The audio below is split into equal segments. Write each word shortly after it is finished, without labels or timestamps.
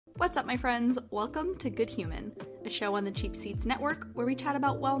What's up, my friends? Welcome to Good Human, a show on the Cheap Seats Network where we chat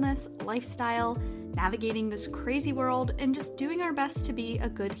about wellness, lifestyle, navigating this crazy world, and just doing our best to be a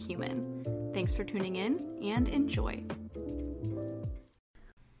good human. Thanks for tuning in and enjoy.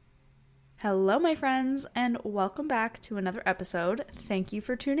 Hello, my friends, and welcome back to another episode. Thank you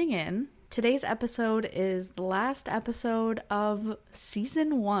for tuning in. Today's episode is the last episode of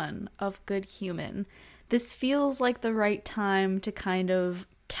Season 1 of Good Human. This feels like the right time to kind of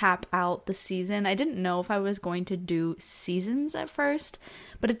cap out the season. I didn't know if I was going to do seasons at first,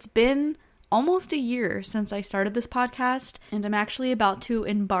 but it's been almost a year since I started this podcast, and I'm actually about to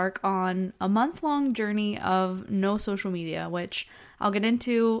embark on a month-long journey of no social media, which I'll get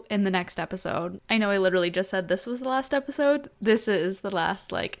into in the next episode. I know I literally just said this was the last episode. This is the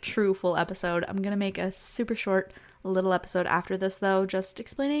last, true full episode. I'm gonna make a super short little episode after this, though, just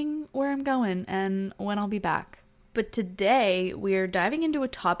explaining where I'm going and when I'll be back. But today, we're diving into a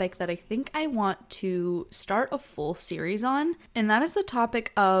topic that I think I want to start a full series on, and that is the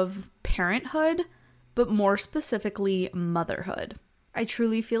topic of parenthood, but more specifically, motherhood. I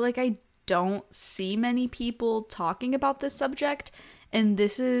truly feel like I don't see many people talking about this subject, and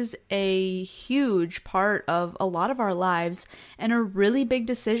this is a huge part of a lot of our lives and a really big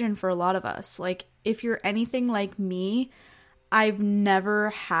decision for a lot of us. If you're anything like me, I've never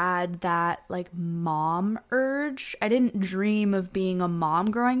had that mom urge. I didn't dream of being a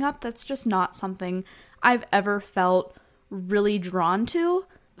mom growing up. That's just not something I've ever felt really drawn to.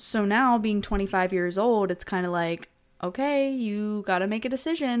 So now, being 25 years old, it's kind of okay, you gotta make a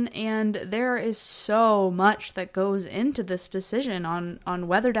decision, and there is so much that goes into this decision on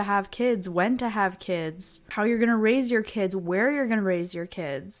whether to have kids, when to have kids, how you're gonna raise your kids, where you're gonna raise your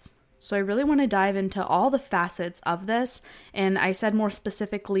kids. So I really want to dive into all the facets of this, and I said more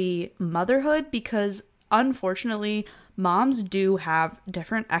specifically motherhood because unfortunately moms do have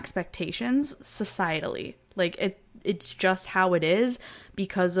different expectations societally. It's just how it is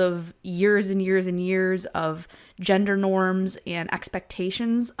because of years and years and years of gender norms and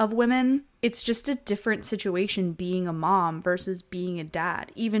expectations of women. It's just a different situation being a mom versus being a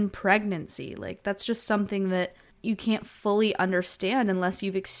dad. Even pregnancy, that's just something that you can't fully understand unless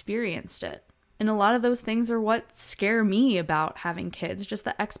you've experienced it. And a lot of those things are what scare me about having kids, just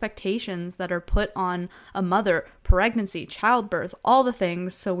the expectations that are put on a mother, pregnancy, childbirth, all the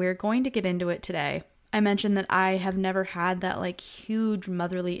things. So we're going to get into it today. I mentioned that I have never had that huge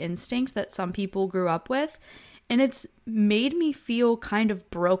motherly instinct that some people grew up with, and it's made me feel kind of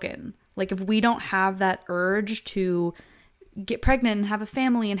broken. If we don't have that urge to get pregnant and have a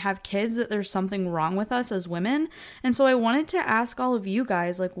family and have kids, that there's something wrong with us as women. And so I wanted to ask all of you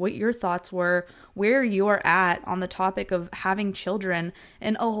guys what your thoughts were, where you're at on the topic of having children,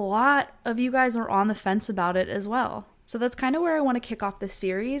 and a lot of you guys are on the fence about it as well. So that's kind of where I want to kick off this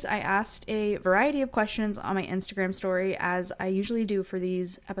series. I asked a variety of questions on my Instagram story, as I usually do for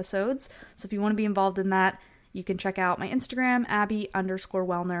these episodes. So if you want to be involved in that, you can check out my Instagram,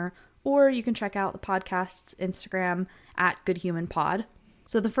 Abby_Wellner, or you can check out the podcast's Instagram at GoodHumanPod.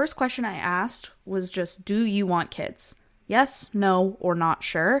 So the first question I asked was just, do you want kids? Yes, no, or not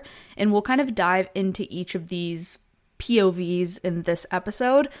sure. And we'll kind of dive into each of these POVs in this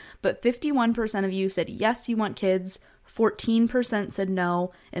episode. But 51% of you said yes, you want kids, 14% said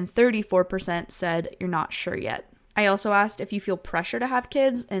no, and 34% said you're not sure yet. I also asked if you feel pressure to have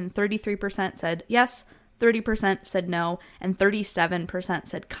kids, and 33% said yes, 30% said no, and 37%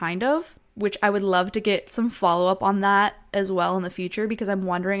 said kind of, which I would love to get some follow-up on that as well in the future, because I'm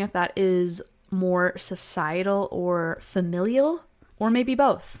wondering if that is more societal or familial, or maybe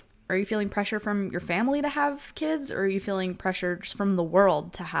both. Are you feeling pressure from your family to have kids, or are you feeling pressure just from the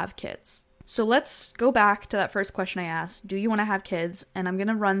world to have kids? So let's go back to that first question I asked, do you want to have kids? And I'm going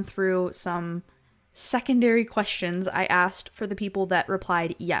to run through some secondary questions I asked for the people that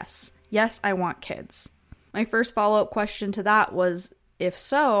replied yes. Yes, I want kids. My first follow-up question to that was, if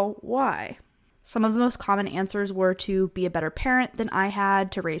so, why? Some of the most common answers were to be a better parent than I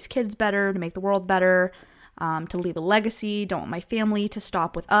had, to raise kids better, to make the world better, to leave a legacy, don't want my family to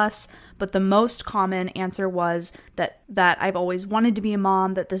stop with us. But the most common answer was that I've always wanted to be a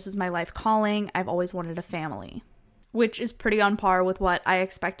mom, that this is my life calling, I've always wanted a family. Which is pretty on par with what I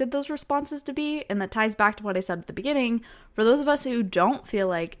expected those responses to be, and that ties back to what I said at the beginning. For those of us who don't feel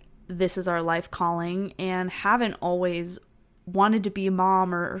like this is our life calling and haven't always wanted to be a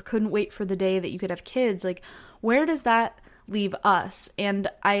mom or couldn't wait for the day that you could have kids, where does that leave us? And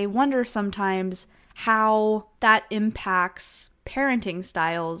I wonder sometimes how that impacts parenting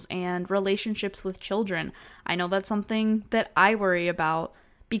styles and relationships with children. I know that's something that I worry about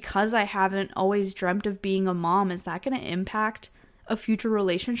because I haven't always dreamt of being a mom. Is that going to impact a future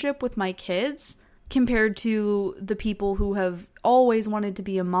relationship with my kids compared to the people who have always wanted to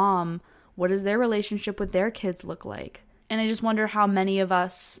be a mom. What does their relationship with their kids look like? And I just wonder how many of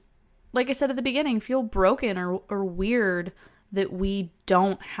us, like I said at the beginning, feel broken or weird that we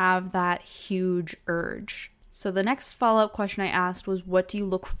don't have that huge urge. So the next follow-up question I asked was, what do you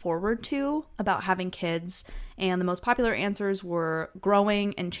look forward to about having kids? And the most popular answers were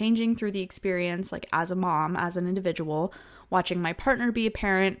growing and changing through the experience, like as a mom, as an individual, watching my partner be a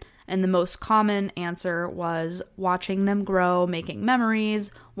parent, and the most common answer was watching them grow, making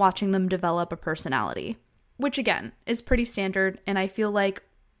memories, watching them develop a personality, which again is pretty standard. And I feel like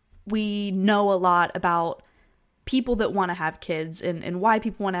we know a lot about people that want to have kids and why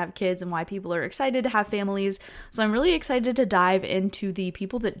people want to have kids and why people are excited to have families. So I'm really excited to dive into the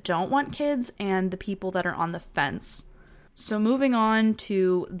people that don't want kids and the people that are on the fence. So moving on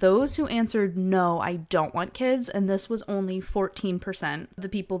to those who answered no, I don't want kids, and this was only 14% of the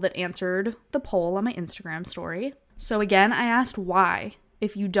people that answered the poll on my Instagram story. So again, I asked why.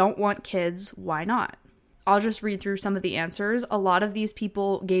 If you don't want kids, why not? I'll just read through some of the answers. A lot of these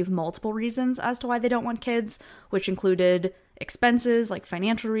people gave multiple reasons as to why they don't want kids, which included expenses, like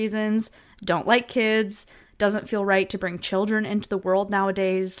financial reasons, don't like kids, doesn't feel right to bring children into the world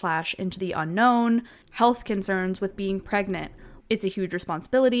nowadays / into the unknown, health concerns with being pregnant, it's a huge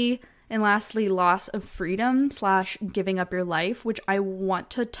responsibility, and lastly, loss of freedom / giving up your life, which I want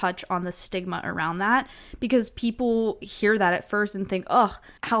to touch on the stigma around that because people hear that at first and think, ugh,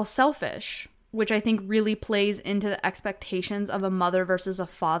 how selfish, which I think really plays into the expectations of a mother versus a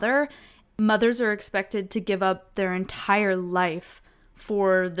father. Mothers are expected to give up their entire life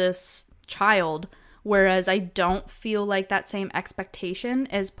for this child, whereas I don't feel like that same expectation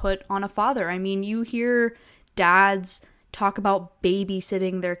is put on a father. I mean, you hear dads talk about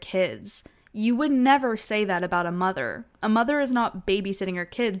babysitting their kids. You would never say that about a mother. A mother is not babysitting her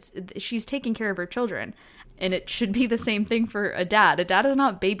kids. She's taking care of her children. And it should be the same thing for a dad. A dad is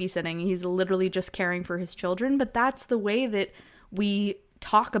not babysitting. He's literally just caring for his children. But that's the way that we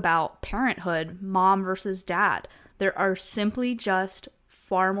talk about parenthood, mom versus dad. There are simply just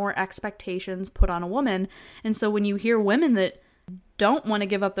far more expectations put on a woman. And so when you hear women that don't want to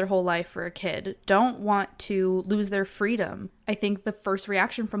give up their whole life for a kid, don't want to lose their freedom, I think the first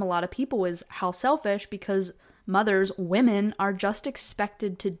reaction from a lot of people is how selfish, because mothers, women, are just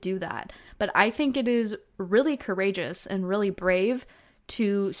expected to do that. But I think it is really courageous and really brave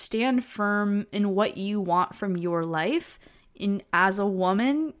to stand firm in what you want from your life. And as a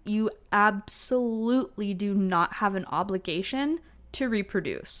woman, you absolutely do not have an obligation to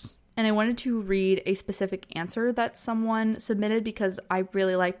reproduce. And I wanted to read a specific answer that someone submitted because I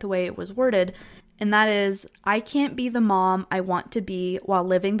really liked the way it was worded. And that is, I can't be the mom I want to be while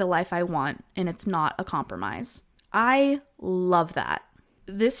living the life I want, and it's not a compromise. I love that.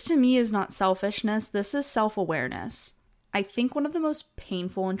 This to me is not selfishness, this is self-awareness. I think one of the most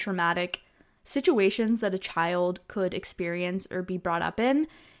painful and traumatic situations that a child could experience or be brought up in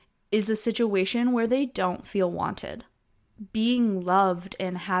is a situation where they don't feel wanted. Being loved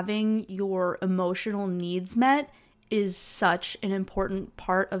and having your emotional needs met is such an important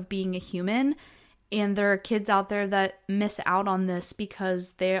part of being a human. And there are kids out there that miss out on this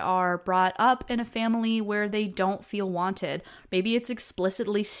because they are brought up in a family where they don't feel wanted. Maybe it's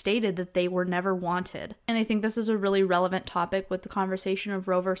explicitly stated that they were never wanted. And I think this is a really relevant topic with the conversation of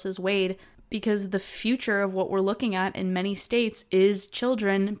Roe versus Wade, because the future of what we're looking at in many states is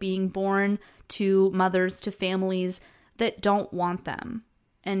children being born to mothers, to families that don't want them.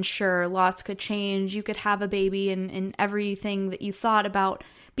 And sure, lots could change. You could have a baby and everything that you thought about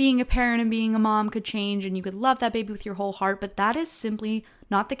being a parent and being a mom could change, and you could love that baby with your whole heart, but that is simply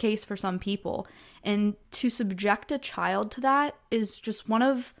not the case for some people. And to subject a child to that is just one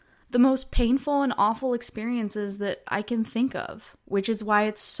of the most painful and awful experiences that I can think of, which is why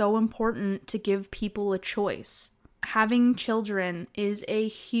it's so important to give people a choice. Having children is a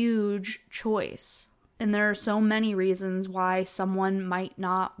huge choice. And there are so many reasons why someone might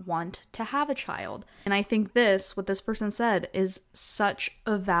not want to have a child. And I think what this person said, is such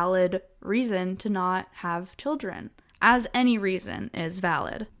a valid reason to not have children. As any reason is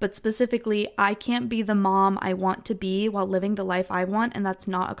valid. But specifically, I can't be the mom I want to be while living the life I want, and that's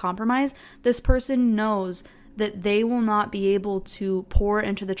not a compromise. This person knows that they will not be able to pour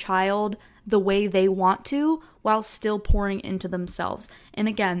into the child the way they want to while still pouring into themselves. And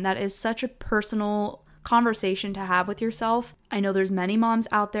again, that is such a personal conversation to have with yourself. I know there's many moms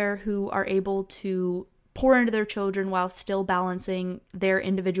out there who are able to pour into their children while still balancing their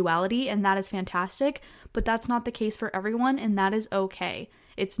individuality, and that is fantastic, but that's not the case for everyone, and that is okay.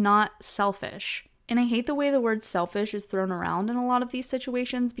 It's not selfish. And I hate the way the word selfish is thrown around in a lot of these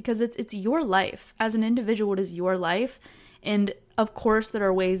situations because it's your life. As an individual, it is your life. And of course, there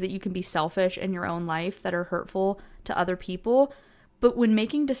are ways that you can be selfish in your own life that are hurtful to other people. But when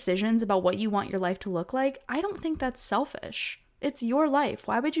making decisions about what you want your life to look like, I don't think that's selfish. It's your life.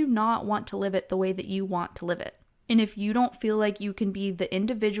 Why would you not want to live it the way that you want to live it? And if you don't feel like you can be the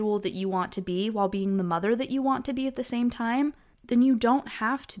individual that you want to be while being the mother that you want to be at the same time, then you don't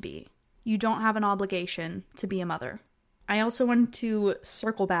have to be. You don't have an obligation to be a mother. I also wanted to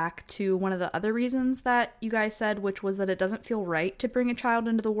circle back to one of the other reasons that you guys said, which was that it doesn't feel right to bring a child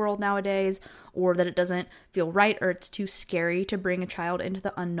into the world nowadays, or that it doesn't feel right or it's too scary to bring a child into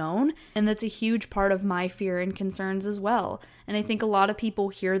the unknown. And that's a huge part of my fear and concerns as well. And I think a lot of people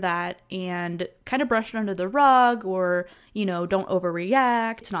hear that and kind of brush it under the rug or, don't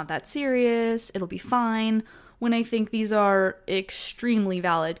overreact. It's not that serious. It'll be fine. When I think these are extremely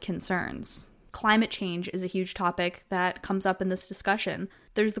valid concerns. Climate change is a huge topic that comes up in this discussion.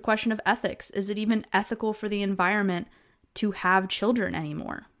 There's the question of ethics. Is it even ethical for the environment to have children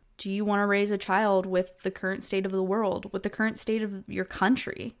anymore? Do you want to raise a child with the current state of the world, with the current state of your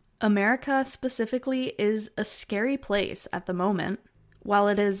country? America specifically is a scary place at the moment. While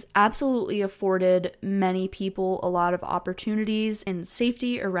it has absolutely afforded many people a lot of opportunities and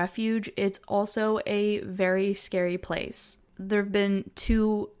safety or refuge, it's also a very scary place. There have been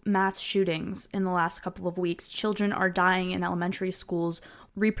 2 mass shootings in the last couple of weeks. Children are dying in elementary schools.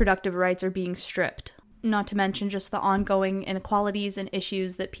 Reproductive rights are being stripped. Not to mention just the ongoing inequalities and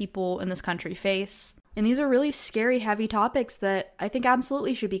issues that people in this country face. And these are really scary, heavy topics that I think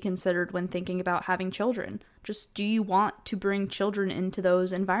absolutely should be considered when thinking about having children. Just, do you want to bring children into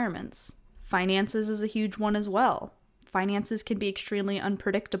those environments? Finances is a huge one as well. Finances can be extremely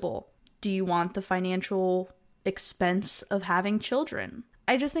unpredictable. Do you want the financial expense of having children?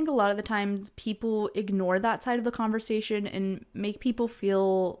 I just think a lot of the times people ignore that side of the conversation and make people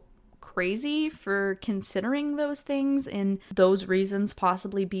feel crazy for considering those things and those reasons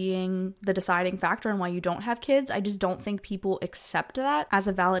possibly being the deciding factor on why you don't have kids. I just don't think people accept that as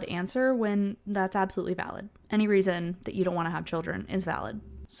a valid answer when that's absolutely valid. Any reason that you don't want to have children is valid.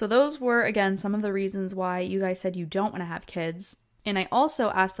 So those were, again, some of the reasons why you guys said you don't want to have kids. And I also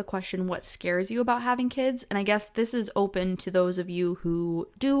asked the question, what scares you about having kids? And I guess this is open to those of you who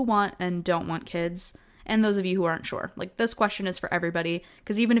do want and don't want kids, and those of you who aren't sure. Like, this question is for everybody,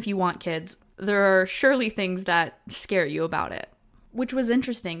 because even if you want kids, there are surely things that scare you about it. Which was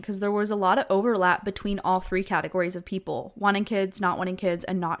interesting, because there was a lot of overlap between all 3 categories of people. Wanting kids, not wanting kids,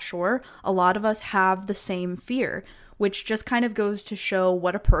 and not sure. A lot of us have the same fear, which just kind of goes to show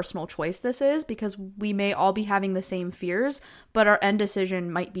what a personal choice this is, because we may all be having the same fears, but our end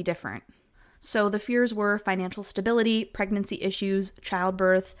decision might be different. So the fears were financial stability, pregnancy issues,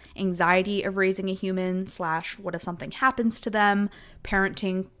 childbirth, anxiety of raising a human / what if something happens to them,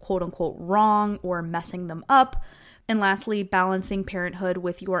 parenting quote unquote wrong or messing them up, and lastly, balancing parenthood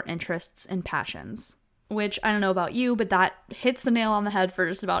with your interests and passions. Which, I don't know about you, but that hits the nail on the head for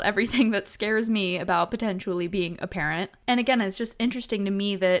just about everything that scares me about potentially being a parent. And again, it's just interesting to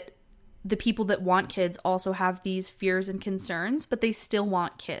me that the people that want kids also have these fears and concerns, but they still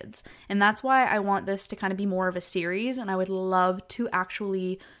want kids. And that's why I want this to kind of be more of a series, and I would love to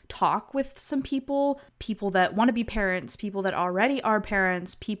actually talk with some people that want to be parents, people that already are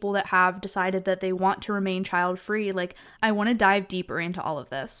parents, people that have decided that they want to remain child-free. Like, I want to dive deeper into all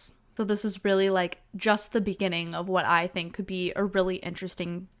of this. So this is really like just the beginning of what I think could be a really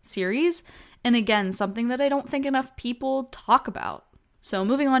interesting series. And again, something that I don't think enough people talk about. So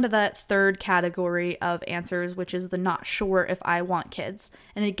moving on to that 3rd category of answers, which is the not sure if I want kids.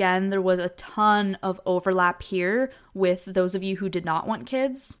 And again, there was a ton of overlap here with those of you who did not want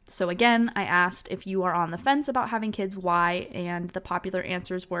kids. So again, I asked if you are on the fence about having kids, why? And the popular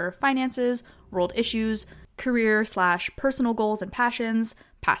answers were finances, world issues, career / personal goals and passions,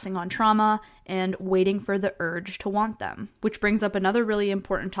 passing on trauma, and waiting for the urge to want them. Which brings up another really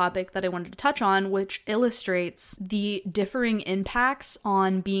important topic that I wanted to touch on, which illustrates the differing impacts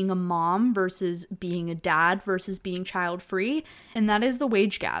on being a mom versus being a dad versus being child-free, and that is the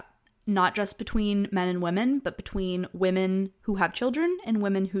wage gap. Not just between men and women, but between women who have children and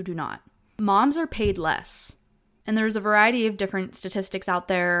women who do not. Moms are paid less. And there's a variety of different statistics out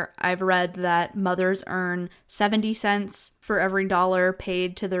there. I've read that mothers earn 70 cents for every dollar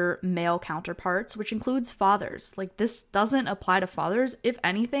paid to their male counterparts, which includes fathers. Like, this doesn't apply to fathers. If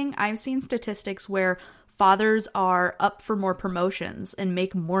anything, I've seen statistics where fathers are up for more promotions and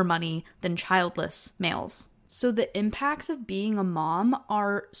make more money than childless males. So the impacts of being a mom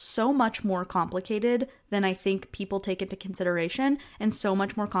are so much more complicated than I think people take into consideration, and so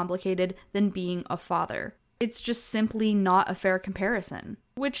much more complicated than being a father. It's just simply not a fair comparison,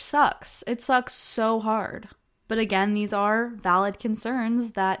 which sucks. It sucks so hard. But again, these are valid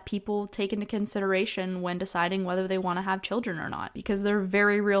concerns that people take into consideration when deciding whether they want to have children or not, because they're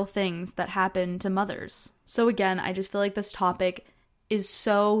very real things that happen to mothers. So again, I just feel like this topic is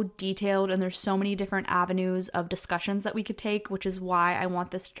so detailed and there's so many different avenues of discussions that we could take, which is why I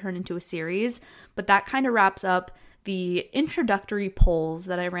want this to turn into a series. But that kind of wraps up the introductory polls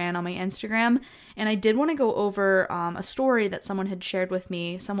that I ran on my Instagram. And I did want to go over a story that someone had shared with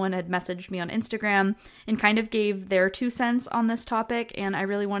me. Someone had messaged me on Instagram and kind of gave their 2 cents on this topic. And I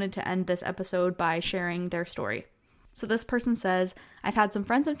really wanted to end this episode by sharing their story. So this person says, I've had some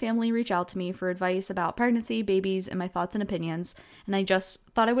friends and family reach out to me for advice about pregnancy, babies, and my thoughts and opinions. And I just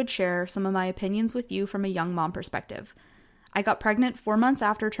thought I would share some of my opinions with you from a young mom perspective. I got pregnant 4 months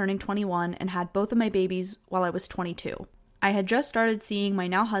after turning 21 and had both of my babies while I was 22. I had just started seeing my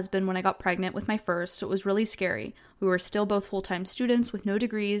now husband when I got pregnant with my first, so it was really scary. We were still both full-time students with no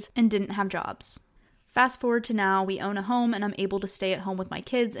degrees and didn't have jobs. Fast forward to now, we own a home and I'm able to stay at home with my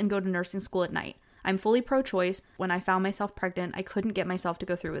kids and go to nursing school at night. I'm fully pro-choice. When I found myself pregnant, I couldn't get myself to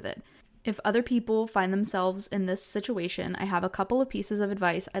go through with it. If other people find themselves in this situation, I have a couple of pieces of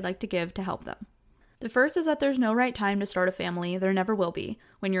advice I'd like to give to help them. The first is that there's no right time to start a family. There never will be.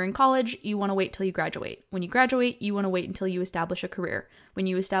 When you're in college, you want to wait till you graduate. When you graduate, you want to wait until you establish a career. When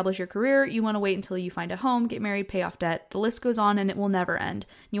you establish your career, you want to wait until you find a home, get married, pay off debt. The list goes on and it will never end.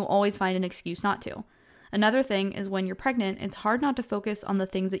 You'll always find an excuse not to. Another thing is when you're pregnant, it's hard not to focus on the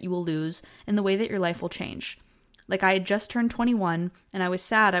things that you will lose and the way that your life will change. Like I had just turned 21 and I was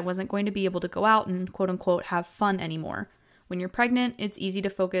sad I wasn't going to be able to go out and quote unquote have fun anymore. When you're pregnant, it's easy to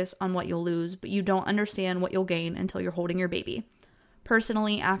focus on what you'll lose, but you don't understand what you'll gain until you're holding your baby.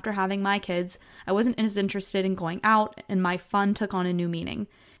 Personally, after having my kids, I wasn't as interested in going out, and my fun took on a new meaning.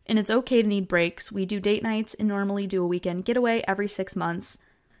 And it's okay to need breaks. We do date nights and normally do a weekend getaway every 6 months.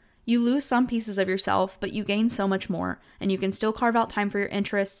 You lose some pieces of yourself, but you gain so much more, and you can still carve out time for your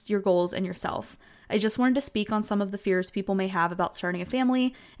interests, your goals, and yourself. I just wanted to speak on some of the fears people may have about starting a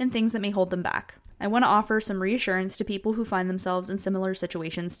family and things that may hold them back. I want to offer some reassurance to people who find themselves in similar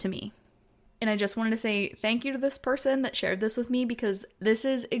situations to me. And I just wanted to say thank you to this person that shared this with me, because this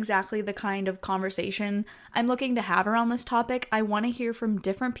is exactly the kind of conversation I'm looking to have around this topic. I want to hear from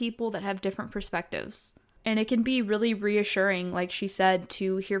different people that have different perspectives. And it can be really reassuring, like she said,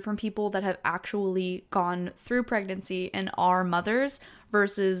 to hear from people that have actually gone through pregnancy and are mothers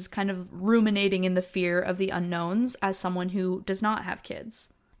versus kind of ruminating in the fear of the unknowns as someone who does not have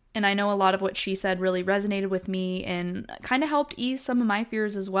kids. And I know a lot of what she said really resonated with me and kind of helped ease some of my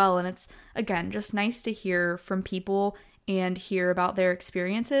fears as well. And it's, again, just nice to hear from people and hear about their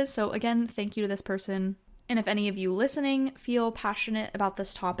experiences. So again, thank you to this person. And if any of you listening feel passionate about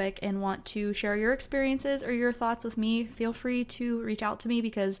this topic and want to share your experiences or your thoughts with me, feel free to reach out to me,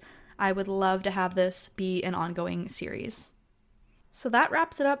 because I would love to have this be an ongoing series. So that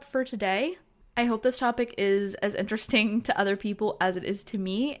wraps it up for today. I hope this topic is as interesting to other people as it is to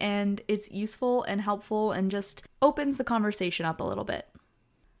me, and it's useful and helpful and just opens the conversation up a little bit.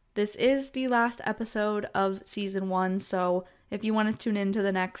 This is the last episode of season 1, so if you want to tune in to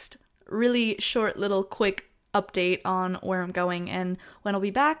the next really short little quick update on where I'm going and when I'll be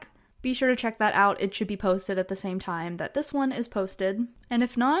back, be sure to check that out. It should be posted at the same time that this one is posted. And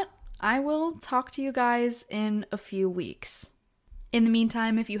if not, I will talk to you guys in a few weeks. In the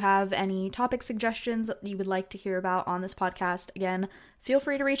meantime, if you have any topic suggestions that you would like to hear about on this podcast, again, feel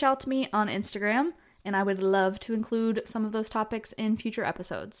free to reach out to me on Instagram, and I would love to include some of those topics in future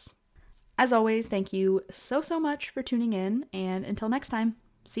episodes. As always, thank you so much for tuning in, and until next time,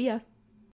 see ya!